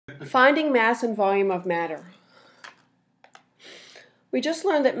Finding mass and volume of matter. We just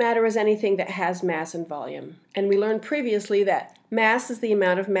learned that matter is anything that has mass and volume, and we learned previously that mass is the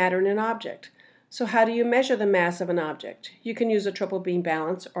amount of matter in an object. So how do you measure the mass of an object? You can use a triple beam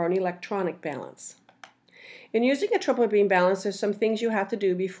balance or an electronic balance. In using a triple beam balance, there's some things you have to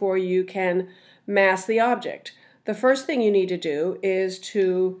do before you can mass the object. The first thing you need to do is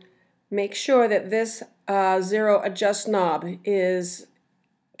to make sure that this zero adjust knob is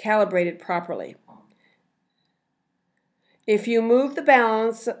calibrated properly. If you move the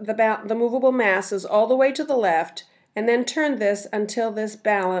balance, the movable masses all the way to the left, and then turn this until this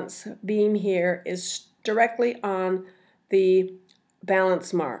balance beam here is directly on the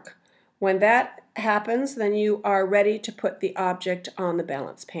balance mark. When that happens, then you are ready to put the object on the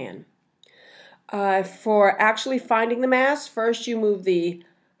balance pan. For actually finding the mass, first you move the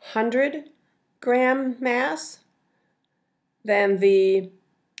 100-gram mass, then the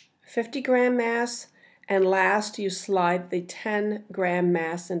 50-gram mass, and last you slide the 10-gram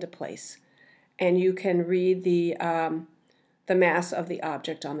mass into place. And you can read the mass of the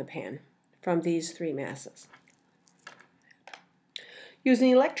object on the pan from these three masses. Using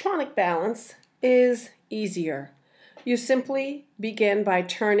electronic balance is easier. You simply begin by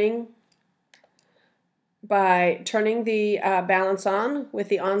turning the balance on with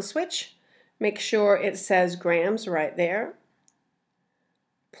the on switch. Make sure it says grams right there.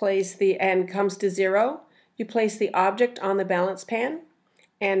 Place the and comes to 0. You place the object on the balance pan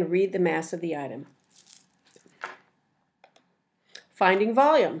and read the mass of the item. Finding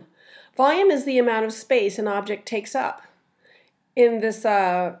volume. Volume is the amount of space an object takes up. In this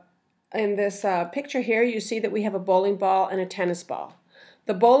picture here, you see that we have a bowling ball and a tennis ball.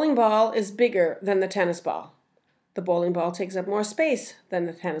 The bowling ball is bigger than the tennis ball. The bowling ball takes up more space than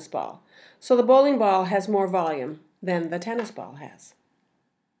the tennis ball. So the bowling ball has more volume than the tennis ball has.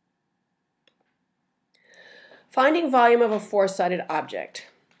 Finding volume of a four-sided object.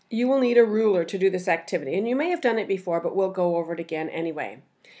 You will need a ruler to do this activity, and you may have done it before, but we'll go over it again anyway.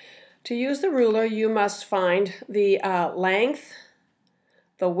 To use the ruler, you must find the length,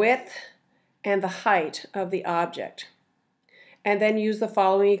 the width, and the height of the object, and then use the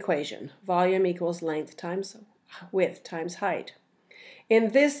following equation. Volume equals length times width times height.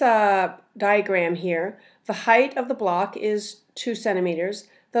 In this diagram here, the height of the block is 2 centimeters,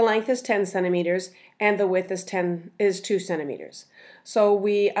 the length is 10 centimeters, and the width is 2 centimeters. So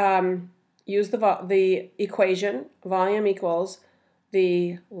we use the equation, volume equals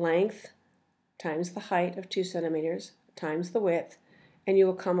the length times the height of 2 centimeters times the width, and you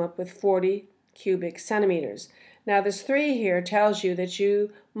will come up with 40 cubic centimeters. Now this 3 here tells you that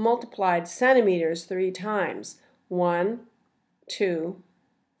you multiplied centimeters 3 times. 1, 2,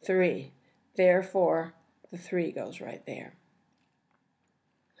 3. Therefore, the 3 goes right there.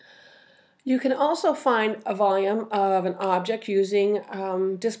 You can also find a volume of an object using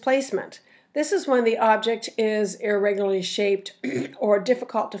displacement. This is when the object is irregularly shaped or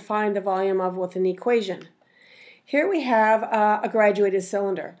difficult to find the volume of with an equation. Here we have a graduated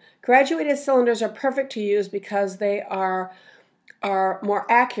cylinder. Graduated cylinders are perfect to use because they are more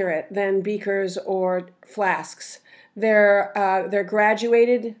accurate than beakers or flasks. They're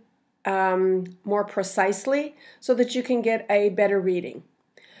graduated more precisely so that you can get a better reading.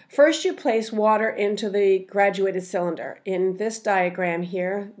 First, you place water into the graduated cylinder. In this diagram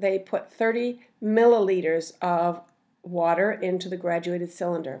here, they put 30 milliliters of water into the graduated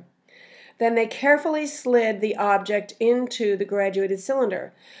cylinder. Then they carefully slid the object into the graduated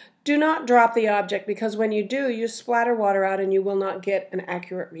cylinder. Do not drop the object because when you do, you splatter water out and you will not get an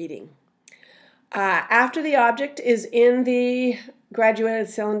accurate reading. After the object is in the graduated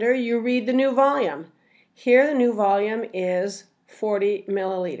cylinder, you read the new volume. Here the new volume is 40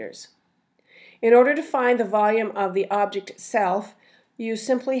 milliliters. In order to find the volume of the object itself, you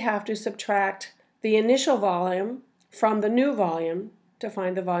simply have to subtract the initial volume from the new volume to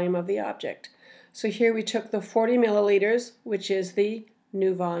find the volume of the object. So here we took the 40 milliliters, which is the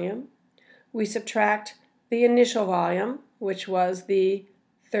new volume. We subtract the initial volume, which was the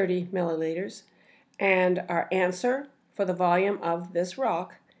 30 milliliters, and our answer for the volume of this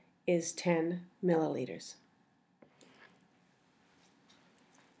rock is 10 milliliters.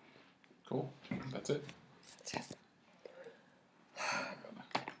 Cool. That's it. That's it.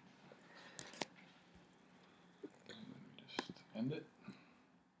 Just end it.